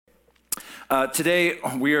Today,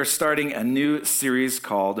 we are starting a new series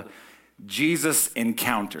called Jesus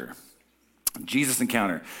Encounter. Jesus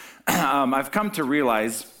Encounter. I've come to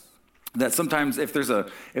realize that sometimes if there's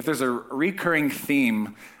a recurring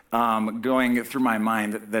theme going through my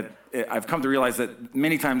mind, that I've come to realize that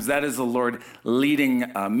many times that is the Lord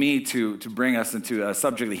leading me to bring us into a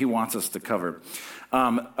subject that He wants us to cover.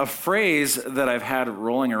 A phrase that I've had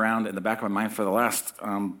rolling around in the back of my mind for the last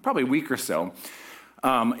probably week or so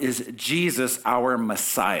is Jesus, our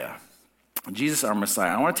Messiah. Jesus, our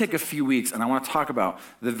Messiah. I want to take a few weeks and I want to talk about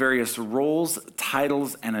the various roles,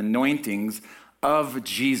 titles, and anointings of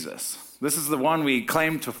Jesus. This is the one we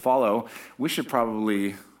claim to follow. We should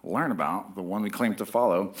probably learn about the one we claim to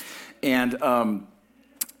follow. And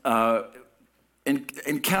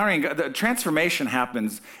encountering, the transformation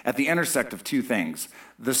happens at the intersect of two things,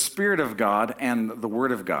 the Spirit of God and the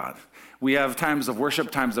Word of God. We have times of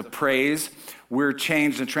worship, times of praise. We're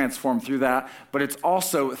changed and transformed through that, but it's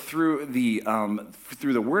also through the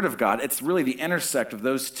Word of God. It's really the intersect of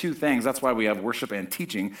those two things. That's why we have worship and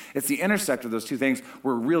teaching. It's the intersect of those two things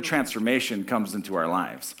where real transformation comes into our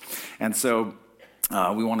lives. And so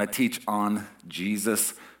we want to teach on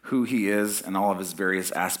Jesus, who He is, and all of His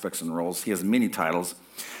various aspects and roles. He has many titles.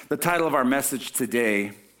 The title of our message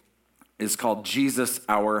today is called Jesus,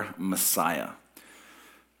 our Messiah.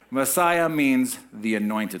 Messiah means the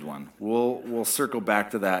anointed one. We'll circle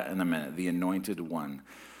back to that in a minute, the anointed one.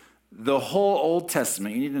 The whole Old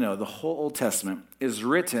Testament, you need to know, the whole Old Testament is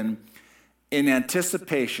written in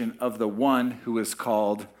anticipation of the one who is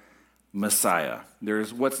called Messiah.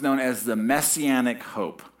 There's what's known as the messianic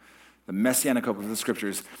hope of the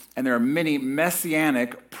Scriptures. And there are many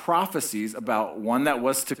messianic prophecies about one that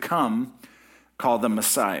was to come called the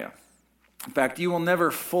Messiah. In fact, you will never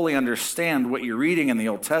fully understand what you're reading in the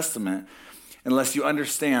Old Testament unless you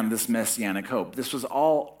understand this messianic hope. This was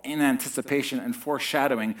all in anticipation and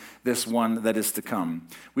foreshadowing this one that is to come.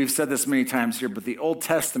 We've said this many times here, but the Old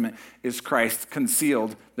Testament is Christ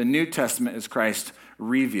concealed. The New Testament is Christ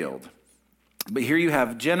revealed. But here you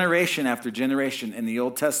have generation after generation in the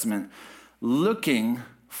Old Testament looking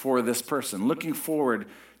for this person, looking forward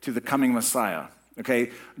to the coming Messiah. Okay,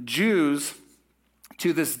 Jews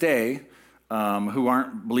to this day, who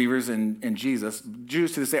aren't believers in Jesus,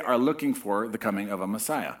 Jews to this day are looking for the coming of a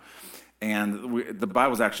Messiah. And the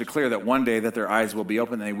Bible is actually clear that one day that their eyes will be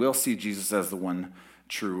open and they will see Jesus as the one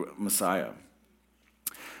true Messiah.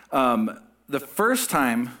 The first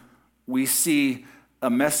time we see a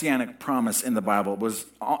messianic promise in the Bible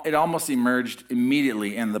it almost emerged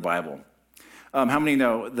immediately in the Bible. How many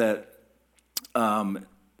know that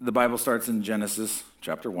the Bible starts in Genesis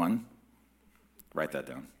chapter 1? Write that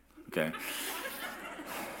down. Okay.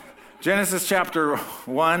 Genesis chapter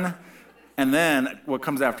 1, and then what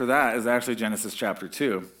comes after that is actually Genesis chapter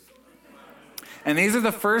 2. And these are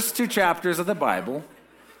the first two chapters of the Bible,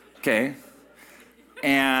 okay?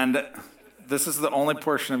 And this is the only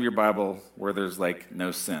portion of your Bible where there's like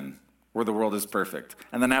no sin, where the world is perfect.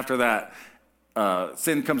 And then after that,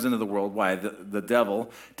 sin comes into the world. Why? The devil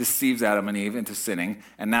deceives Adam and Eve into sinning,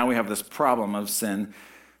 and now we have this problem of sin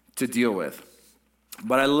to deal with.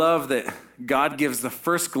 But I love that God gives the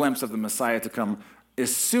first glimpse of the Messiah to come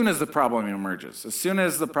as soon as the problem emerges. As soon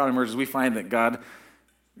as the problem emerges, we find that God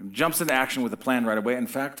jumps into action with a plan right away. In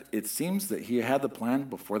fact, it seems that He had the plan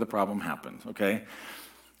before the problem happened, okay?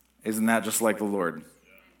 Isn't that just like the Lord?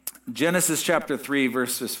 Genesis chapter 3,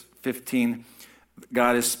 verses 15,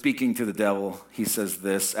 God is speaking to the devil. He says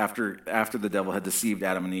this, after the devil had deceived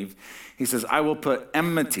Adam and Eve. He says, I will put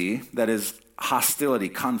enmity, that is hostility,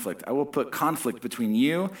 conflict. I will put conflict between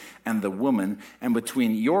you and the woman and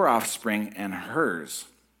between your offspring and hers.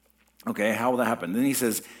 Okay, how will that happen? Then he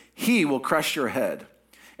says, he will crush your head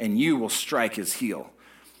and you will strike his heel.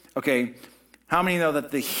 Okay, how many know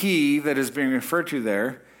that the he that is being referred to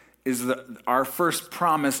there is our first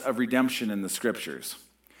promise of redemption in the Scriptures?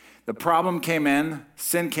 The problem came in,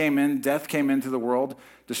 sin came in, death came into the world,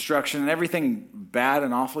 destruction, and everything bad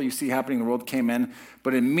and awful you see happening in the world came in.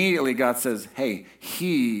 But immediately God says, hey,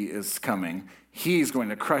 He is coming. He's going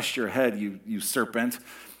to crush your head, you serpent.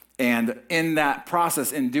 And in that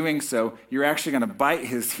process, in doing so, you're actually going to bite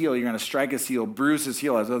His heel. You're going to strike His heel, bruise His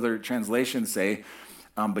heel, as other translations say.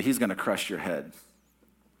 But He's going to crush your head.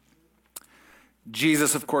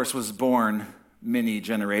 Jesus, of course, was born many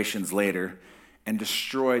generations later and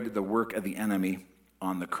destroyed the work of the enemy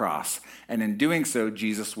on the cross. And in doing so,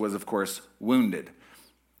 Jesus was, of course, wounded.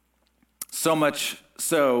 So much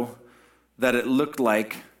so that it looked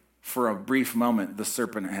like, for a brief moment, the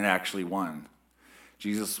serpent had actually won.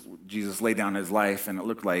 Jesus laid down His life, and it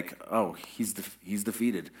looked like, oh, he's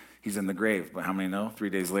defeated. He's in the grave. But how many know? 3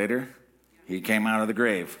 days later, He came out of the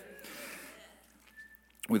grave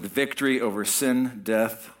with victory over sin,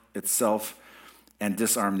 death itself, and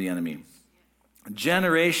disarmed the enemy.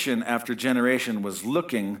 Generation after generation was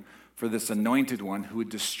looking for this anointed one who would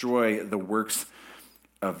destroy the works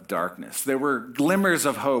of darkness. There were glimmers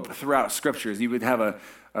of hope throughout scriptures. You would have a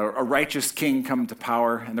righteous king come to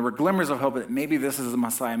power, and there were glimmers of hope that maybe this is the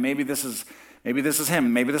Messiah, maybe this is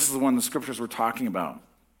him, maybe this is the one the scriptures were talking about.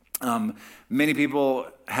 Many people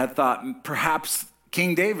had thought perhaps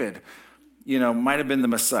King David, might have been the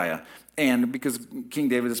Messiah. And because King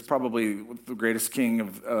David is probably the greatest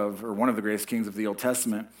king or one of the greatest kings of the Old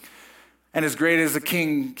Testament, and as great as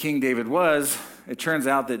King David was, it turns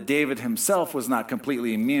out that David himself was not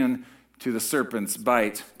completely immune to the serpent's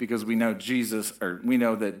bite, because we know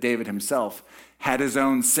that David himself had his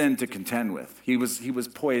own sin to contend with. He was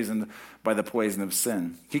poisoned by the poison of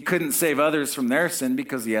sin. He couldn't save others from their sin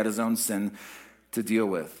because he had his own sin to deal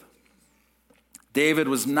with. David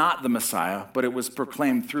was not the Messiah, but it was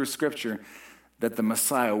proclaimed through Scripture that the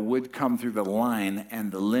Messiah would come through the line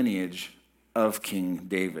and the lineage of King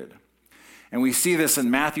David. And we see this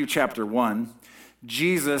in Matthew chapter 1.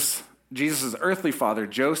 Jesus' earthly father,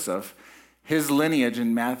 Joseph, his lineage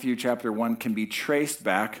in Matthew chapter 1 can be traced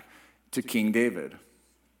back to King David,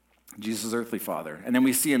 Jesus' earthly father. And then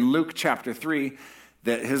we see in Luke chapter 3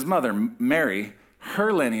 that his mother, Mary,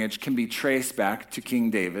 her lineage can be traced back to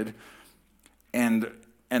King David. And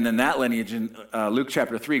then that lineage in Luke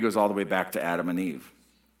chapter 3 goes all the way back to Adam and Eve.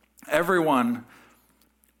 Everyone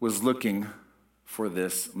was looking for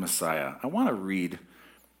this Messiah. I want to read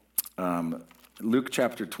Luke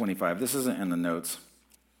chapter 25. This isn't in the notes.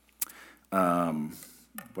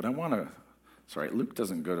 But I want to, Luke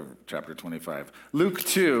doesn't go to chapter 25. Luke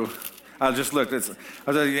 2, I just looked. I was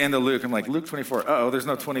at the end of Luke. I'm like, Luke 24. There's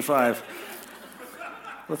no 25.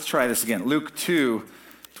 Let's try this again. Luke 2,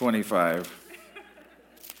 25.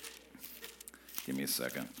 Give me a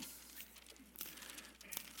second.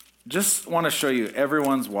 Just want to show you,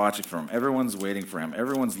 everyone's watching for him. Everyone's waiting for him.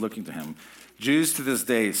 Everyone's looking to him. Jews to this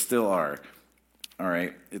day still are. All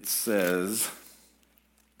right, it says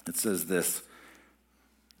this,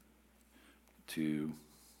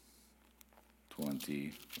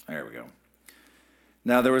 2:20, there we go.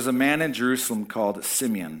 Now there was a man in Jerusalem called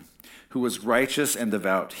Simeon, who was righteous and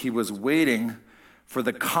devout. He was waiting for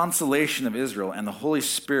the consolation of Israel, and the Holy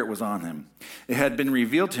Spirit was on him. It had been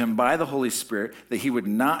revealed to him by the Holy Spirit that he would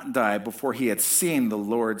not die before he had seen the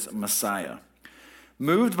Lord's Messiah.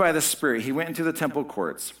 Moved by the Spirit, he went into the temple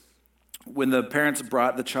courts. When the parents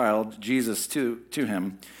brought the child, Jesus, to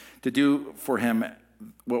him to do for him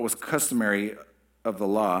what was customary of the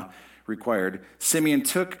law required, Simeon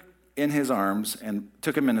took him in his arms and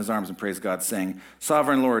praised God, saying,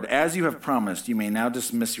 "Sovereign Lord, as you have promised, you may now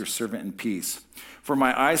dismiss your servant in peace. For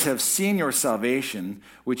my eyes have seen your salvation,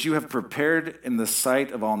 which you have prepared in the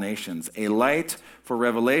sight of all nations, a light for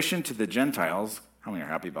revelation to the Gentiles." How many are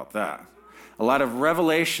happy about that? A lot of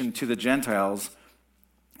revelation to the Gentiles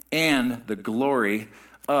and the glory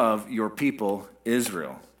of your people,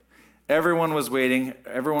 Israel. Everyone was waiting.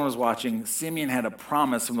 Everyone was watching. Simeon had a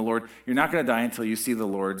promise from the Lord. You're not going to die until you see the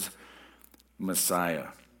Lord's Messiah.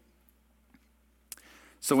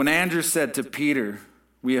 So when Andrew said to Peter,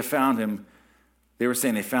 "We have found him," they were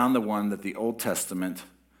saying they found the one that the Old Testament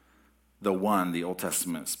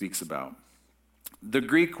speaks about. The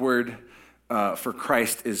Greek word for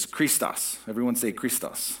Christ is Christos. Everyone say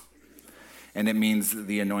Christos. And it means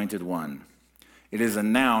the anointed one. It is a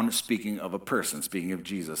noun speaking of a person, speaking of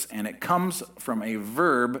Jesus. And it comes from a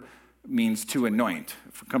verb, means to anoint.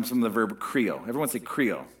 It comes from the verb kreo. Everyone say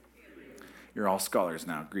kreo. You're all scholars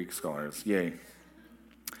now, Greek scholars. Yay.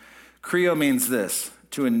 Kreo means this: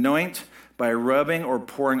 to anoint by rubbing or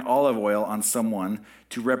pouring olive oil on someone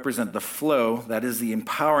to represent the flow, that is the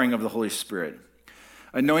empowering of the Holy Spirit.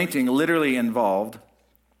 Anointing literally involved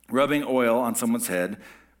rubbing oil on someone's head,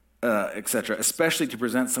 etc., especially to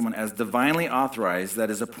present someone as divinely authorized,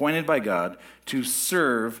 that is appointed by God to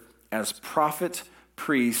serve as prophet,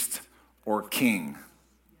 priest, or king.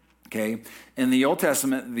 Okay? In the Old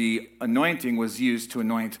Testament, the anointing was used to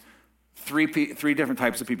anoint three different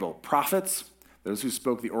types of people: prophets, those who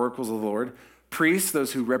spoke the oracles of the Lord; priests,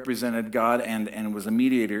 those who represented God and was a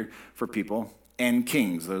mediator for people; and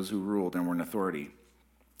kings, those who ruled and were in authority.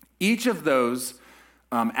 Each of those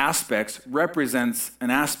aspects represents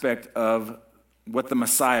an aspect of what the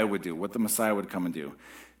Messiah would do, what the Messiah would come and do.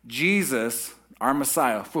 Jesus, our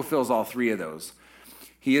Messiah, fulfills all three of those.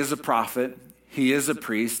 He is a prophet, he is a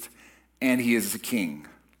priest, and he is a king.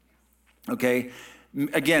 Okay?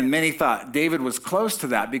 Again, many thought David was close to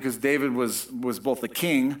that because David was both a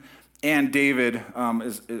king And David,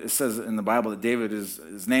 it says in the Bible that David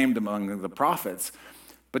is named among the prophets,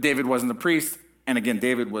 but David wasn't a priest. And again,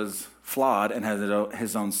 David was flawed and had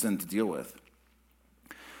his own sin to deal with.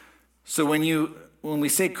 So when we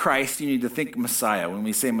say Christ, you need to think Messiah. When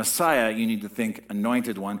we say Messiah, you need to think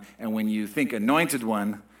anointed one. And when you think anointed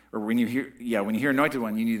one, or when you hear anointed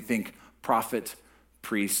one, you need to think prophet,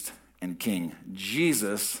 priest, and king.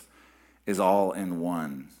 Jesus is all in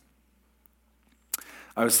one.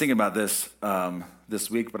 I was thinking about this this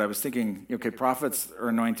week, but I was thinking, okay, prophets are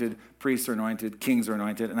anointed, priests are anointed, kings are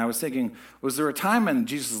anointed. And I was thinking, was there a time in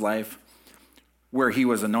Jesus' life where he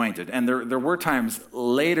was anointed? And there were times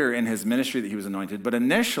later in his ministry that he was anointed, but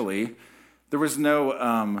initially, there was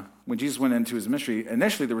no, when Jesus went into his ministry,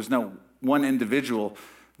 initially there was no one individual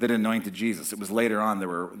that anointed Jesus. It was later on there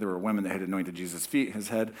were women that had anointed Jesus' feet, his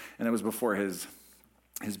head, and it was before his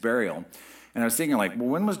burial. And I was thinking, like, well,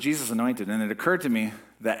 when was Jesus anointed? And it occurred to me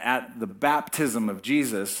that at the baptism of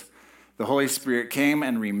Jesus, the Holy Spirit came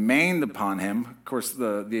and remained upon him. Of course,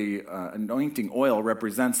 the anointing oil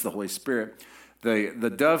represents the Holy Spirit.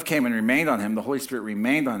 The dove came and remained on him. The Holy Spirit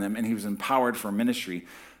remained on him, and he was empowered for ministry.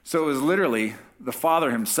 So it was literally the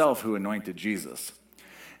Father himself who anointed Jesus.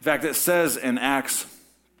 In fact, it says in Acts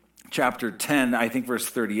chapter 10, I think verse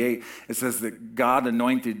 38, it says that God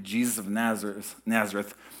anointed Jesus of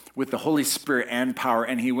Nazareth with the Holy Spirit and power,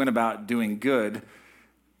 and he went about doing good,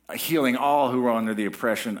 healing all who were under the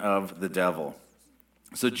oppression of the devil.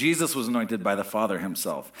 So Jesus was anointed by the Father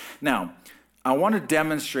himself. Now, I want to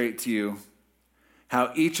demonstrate to you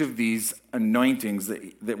how each of these anointings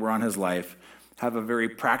that were on his life have a very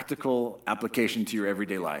practical application to your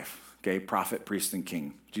everyday life. Okay, prophet, priest, and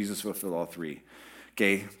king. Jesus fulfilled all three.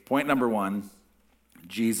 Okay, point number one,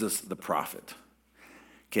 Jesus the prophet.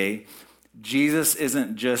 Okay, Jesus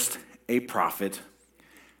isn't just a prophet.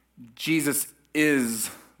 Jesus is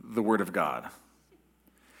the Word of God.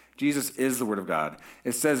 Jesus is the Word of God.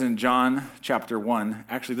 It says in John chapter 1,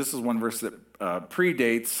 actually this is one verse that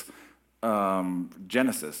predates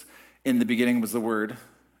Genesis. In the beginning was the Word,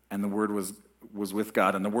 and the Word was with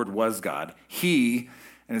God, and the Word was God.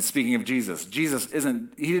 And it's speaking of Jesus. He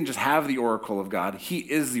didn't just have the oracle of God. He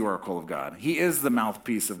is the oracle of God. He is the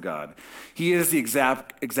mouthpiece of God. He is the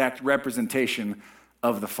exact representation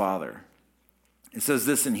of the Father. It says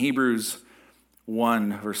this in Hebrews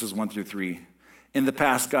 1, verses 1 through 3. In the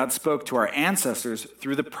past, God spoke to our ancestors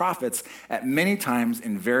through the prophets at many times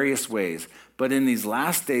in various ways. But in these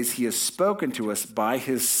last days, he has spoken to us by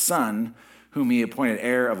his Son, whom he appointed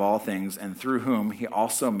heir of all things, and through whom he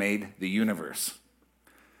also made the universe.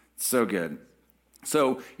 So good.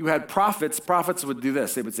 So you had prophets. Prophets would do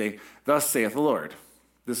this. They would say, thus saith the Lord.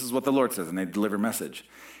 This is what the Lord says, and they deliver a message.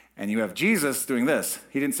 And you have Jesus doing this.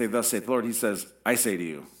 He didn't say, thus saith the Lord. He says, I say to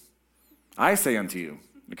you. I say unto you.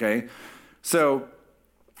 Okay? So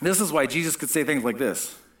this is why Jesus could say things like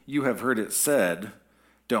this. You have heard it said,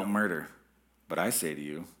 don't murder. But I say to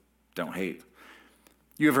you, don't hate.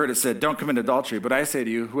 You have heard it said, don't commit adultery. But I say to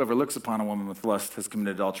you, whoever looks upon a woman with lust has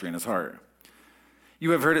committed adultery in his heart. You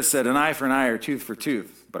have heard it said, an eye for an eye or tooth for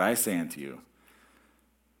tooth, but I say unto you.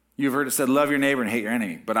 You have heard it said, love your neighbor and hate your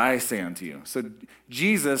enemy, but I say unto you. So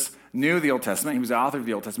Jesus knew the Old Testament. He was the author of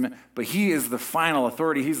the Old Testament, but he is the final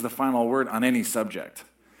authority. He's the final word on any subject.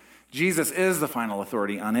 Jesus is the final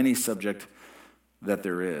authority on any subject that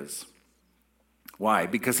there is. Why?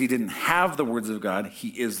 Because he didn't have the words of God. He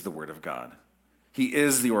is the Word of God. He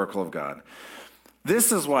is the oracle of God.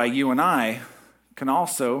 This is why you and I can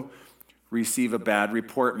also receive a bad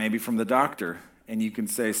report maybe from the doctor, and you can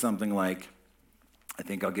say something like, I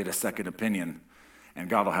think I'll get a second opinion, and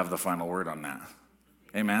God will have the final word on that.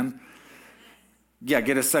 Amen? Yeah,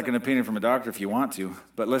 get a second opinion from a doctor if you want to,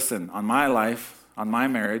 but listen, on my life, on my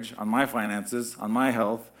marriage, on my finances, on my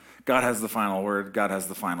health, God has the final word. God has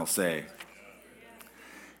the final say.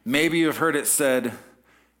 Maybe you've heard it said,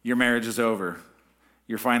 your marriage is over,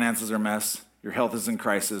 your finances are a mess, your health is in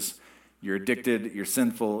crisis, you're addicted, you're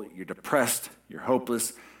sinful, you're depressed, you're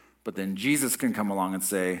hopeless. But then Jesus can come along and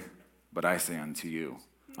say, but I say unto you,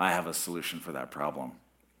 I have a solution for that problem.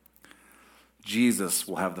 Jesus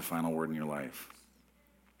will have the final word in your life.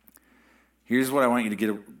 Here's what I want you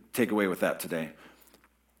to take away with that today.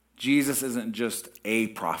 Jesus isn't just a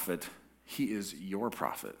prophet. He is your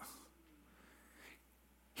prophet.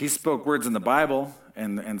 He spoke words in the Bible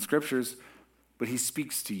and scriptures, but he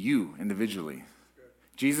speaks to you individually.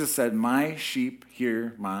 Jesus said, my sheep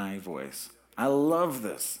hear my voice. I love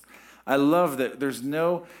this. I love that there's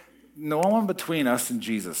no one between us and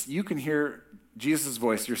Jesus. You can hear Jesus'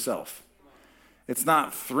 voice yourself. It's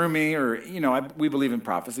not through me or, we believe in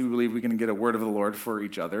prophecy. We believe we can get a word of the Lord for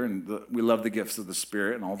each other, and we love the gifts of the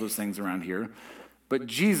Spirit and all those things around here. But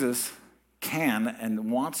Jesus can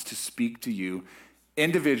and wants to speak to you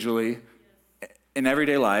individually in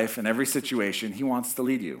everyday life, in every situation. He wants to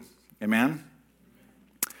lead you. Amen?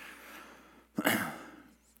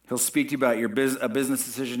 He'll speak to you about a business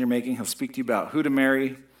decision you're making. He'll speak to you about who to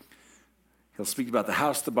marry. He'll speak to you about the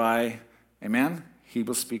house to buy. Amen? He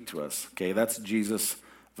will speak to us. Okay, that's Jesus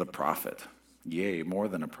the prophet. Yea, more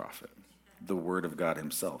than a prophet. The Word of God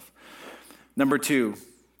himself. Number 2,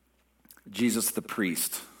 Jesus the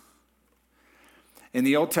priest. In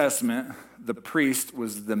the Old Testament, the priest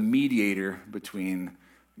was the mediator between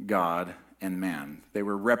God and man. They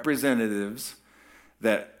were representatives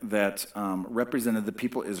that represented the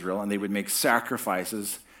people of Israel, and they would make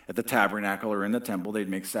sacrifices at the tabernacle or in the temple. They'd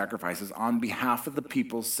make sacrifices on behalf of the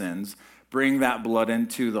people's sins, bring that blood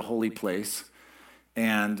into the holy place,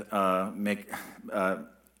 and there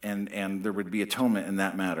would be atonement in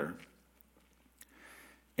that matter.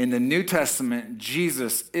 In the New Testament,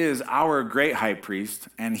 Jesus is our great high priest,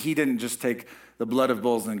 and he didn't just take the blood of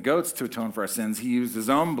bulls and goats to atone for our sins. He used his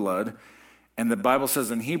own blood, and the Bible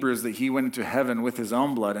says in Hebrews that he went into heaven with his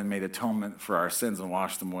own blood and made atonement for our sins and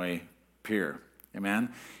washed them away pure.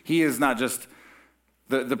 Amen? He is not just,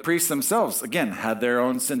 the priests themselves, again, had their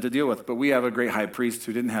own sin to deal with, but we have a great high priest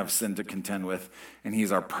who didn't have sin to contend with, and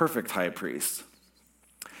he's our perfect high priest.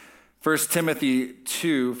 1 Timothy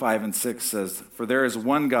 2, 5 and 6 says, "For there is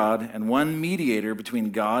one God and one mediator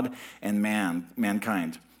between God and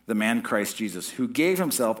mankind, the man Christ Jesus, who gave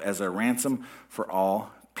himself as a ransom for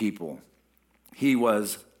all people. He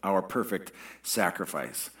was our perfect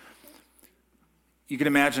sacrifice." You can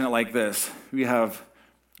imagine it like this. We have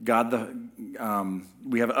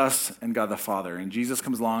we have us and God the Father, and Jesus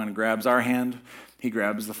comes along and grabs our hand. He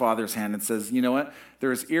grabs the Father's hand and says, you know what?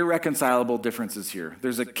 There's irreconcilable differences here.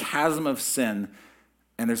 There's a chasm of sin,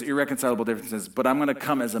 and there's irreconcilable differences, but I'm going to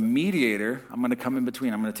come as a mediator. I'm going to come in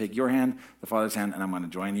between. I'm going to take your hand, the Father's hand, and I'm going to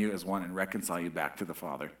join you as one and reconcile you back to the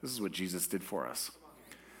Father. This is what Jesus did for us.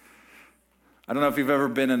 I don't know if you've ever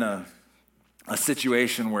been in a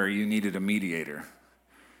situation where you needed a mediator.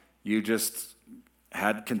 You just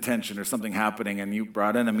had contention or something happening, and you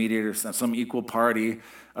brought in a mediator, some equal party,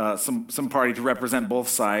 some party to represent both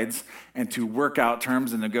sides and to work out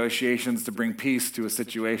terms and negotiations to bring peace to a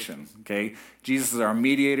situation, okay? Jesus is our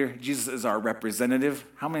mediator. Jesus is our representative.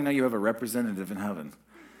 How many know you have a representative in heaven?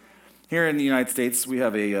 Here in the United States, we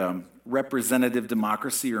have a representative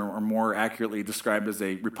democracy, or more accurately described as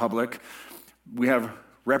a republic. We have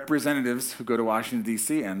representatives who go to Washington,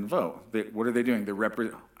 D.C. and vote. What are they doing?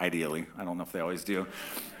 Ideally, I don't know if they always do.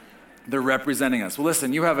 They're representing us. Well,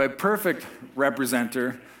 listen, you have a perfect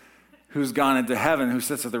representator who's gone into heaven, who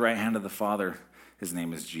sits at the right hand of the Father. His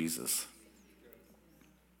name is Jesus.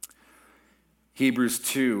 Hebrews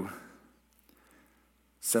 2,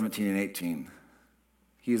 17 and 18.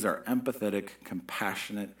 He is our empathetic,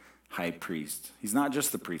 compassionate high priest. He's not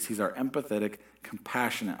just the priest. He's our empathetic,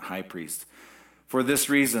 compassionate high priest. For this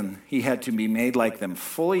reason, he had to be made like them,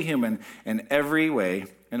 fully human in every way,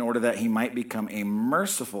 in order that he might become a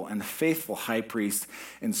merciful and faithful high priest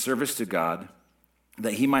in service to God,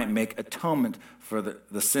 that he might make atonement for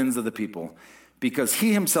the sins of the people. Because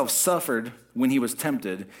he himself suffered when he was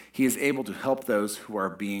tempted, he is able to help those who are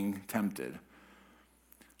being tempted.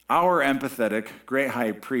 Our empathetic, great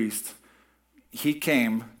high priest, he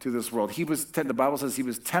came to this world. The Bible says he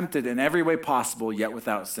was tempted in every way possible, yet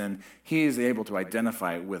without sin. He is able to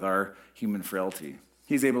identify with our human frailty.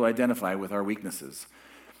 He's able to identify with our weaknesses.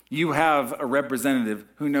 You have a representative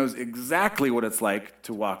who knows exactly what it's like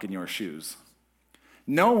to walk in your shoes.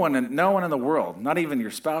 No one in the world, not even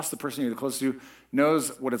your spouse, the person you're close to,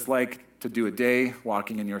 knows what it's like to do a day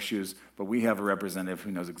walking in your shoes, but we have a representative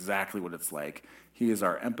who knows exactly what it's like. He is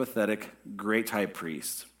our empathetic, great high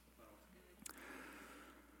priest.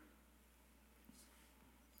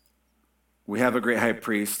 We have a great high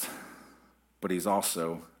priest, but he's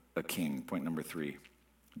also a king. Point number 3,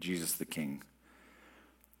 Jesus the King.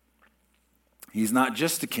 He's not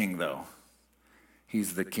just a king, though.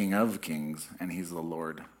 He's the King of kings, and he's the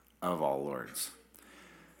Lord of all lords.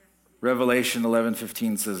 Revelation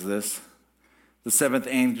 11:15 says this: "The seventh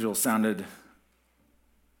angel sounded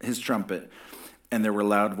his trumpet, and there were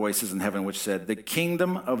loud voices in heaven which said, 'The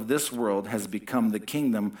kingdom of this world has become the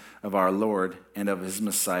kingdom of our Lord and of his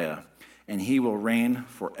Messiah, and he will reign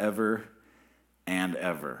forever and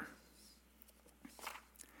ever.'"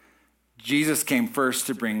 Jesus came first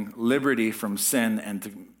to bring liberty from sin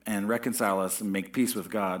and reconcile us and make peace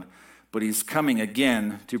with God. but he's coming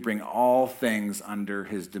again to bring all things under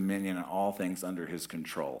his dominion and all things under his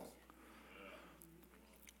control.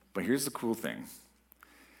 But here's the cool thing.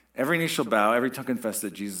 Every knee shall bow, every tongue confess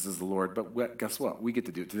that Jesus is the Lord, but guess what? We get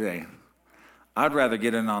to do it today. I'd rather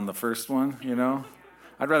get in on the first one,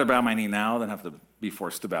 I'd rather bow my knee now than have to be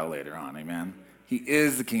forced to bow later on, amen? He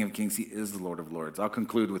is the King of Kings. He is the Lord of Lords. I'll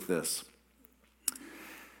conclude with this.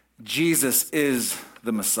 Jesus is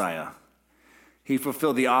the Messiah. He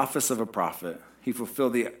fulfilled the office of a prophet. He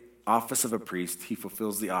fulfilled the office of a priest. He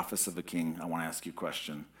fulfills the office of a king. I want to ask you a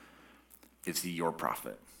question. Is he your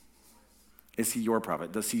prophet? Is he your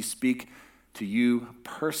prophet? Does he speak to you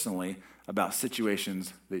personally about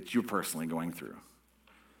situations that you're personally going through?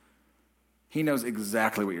 He knows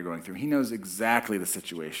exactly what you're going through. He knows exactly the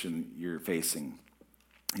situation you're facing.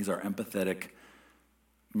 He's our empathetic,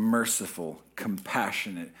 merciful,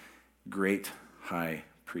 compassionate, great high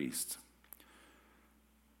priest.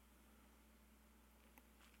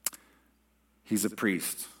 He's a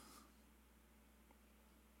priest.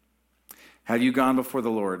 Have you gone before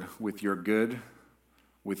the Lord with your good,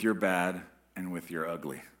 with your bad, and with your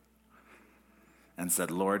ugly? And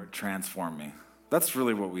said, Lord, transform me. That's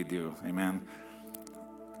really what we do, amen?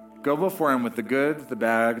 Go before him with the good, the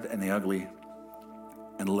bad, and the ugly,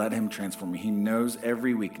 and let him transform you. He knows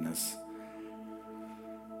every weakness.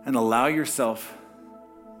 And allow yourself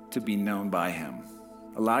to be known by him.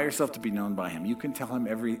 Allow yourself to be known by him. You can tell him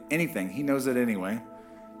anything. He knows it anyway.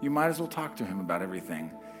 You might as well talk to him about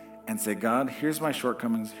everything and say, God, here's my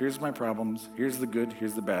shortcomings. Here's my problems. Here's the good.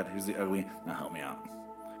 Here's the bad. Here's the ugly. Now help me out.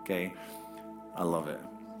 Okay? I love it.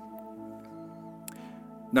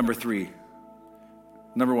 Number 3.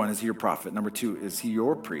 Number 1, is he your prophet? Number 2, is he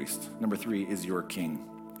your priest? Number 3, is your king?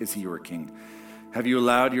 Is he your king? Have you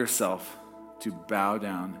allowed yourself to bow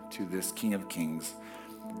down to this King of Kings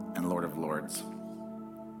and Lord of Lords?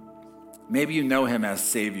 Maybe you know him as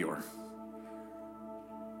Savior.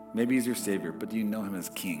 Maybe he's your Savior, but do you know him as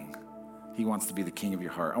King? He wants to be the king of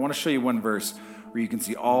your heart. I want to show you one verse where you can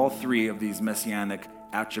see all 3 of these messianic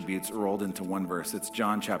attributes rolled into one verse. It's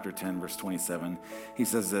John chapter 10, verse 27. He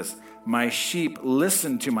says this, my sheep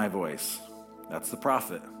listen to my voice. That's the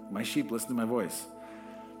prophet. My sheep listen to my voice.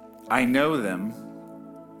 I know them.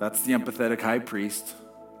 That's the empathetic high priest.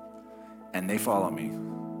 And they follow me.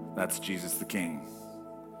 That's Jesus the King.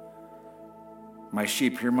 My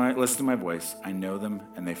sheep listen to my voice. I know them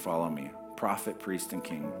and they follow me. Prophet, priest, and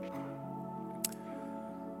king.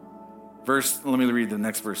 Let me read the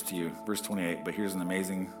next verse to you, verse 28. But here's an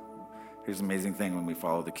amazing thing when we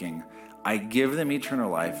follow the King. I give them eternal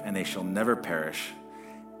life, and they shall never perish,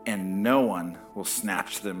 and no one will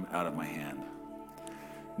snatch them out of my hand.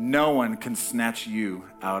 No one can snatch you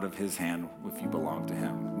out of his hand if you belong to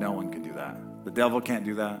him. No one can do that. The devil can't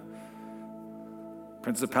do that.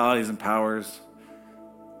 Principalities and powers,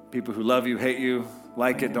 people who love you, hate you,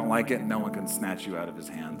 like it, don't like it, no one can snatch you out of his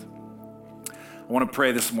hand. I want to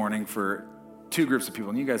pray this morning for 2 groups of people,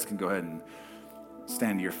 and you guys can go ahead and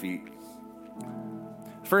stand to your feet.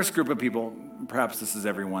 First group of people, perhaps this is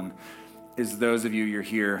everyone, is those of you're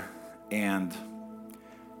here and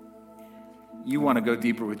you want to go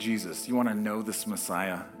deeper with Jesus. You want to know this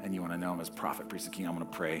Messiah, and you want to know him as prophet, priest, and king. I'm going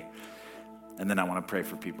to pray. And then I want to pray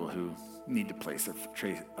for people who need to place their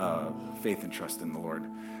faith and trust in the Lord.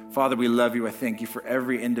 Father, we love you. I thank you for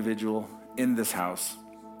every individual in this house.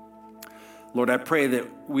 Lord, I pray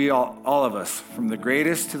that we all of us, from the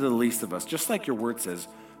greatest to the least of us, just like your word says,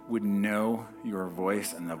 would know your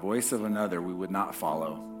voice, and the voice of another we would not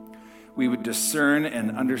follow. We would discern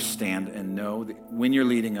and understand and know that when you're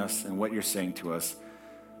leading us and what you're saying to us,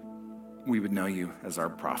 we would know you as our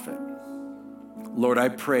prophet. Lord, I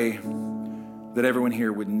pray that everyone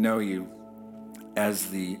here would know you as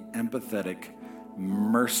the empathetic,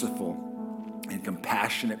 merciful, and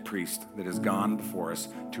compassionate priest that has gone before us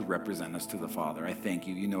to represent us to the Father. I thank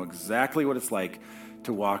you. You know exactly what it's like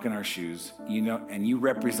to walk in our shoes. You know, and you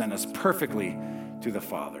represent us perfectly to the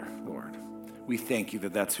Father, Lord. We thank you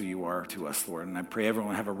that that's who you are to us, Lord. And I pray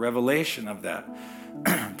everyone will have a revelation of that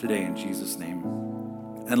today in Jesus' name.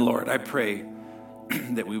 And Lord, I pray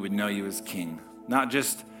that we would know you as King, not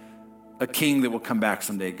just a king that will come back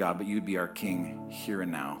someday, God, but you'd be our King here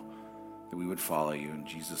and now, that we would follow you in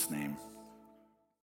Jesus' name.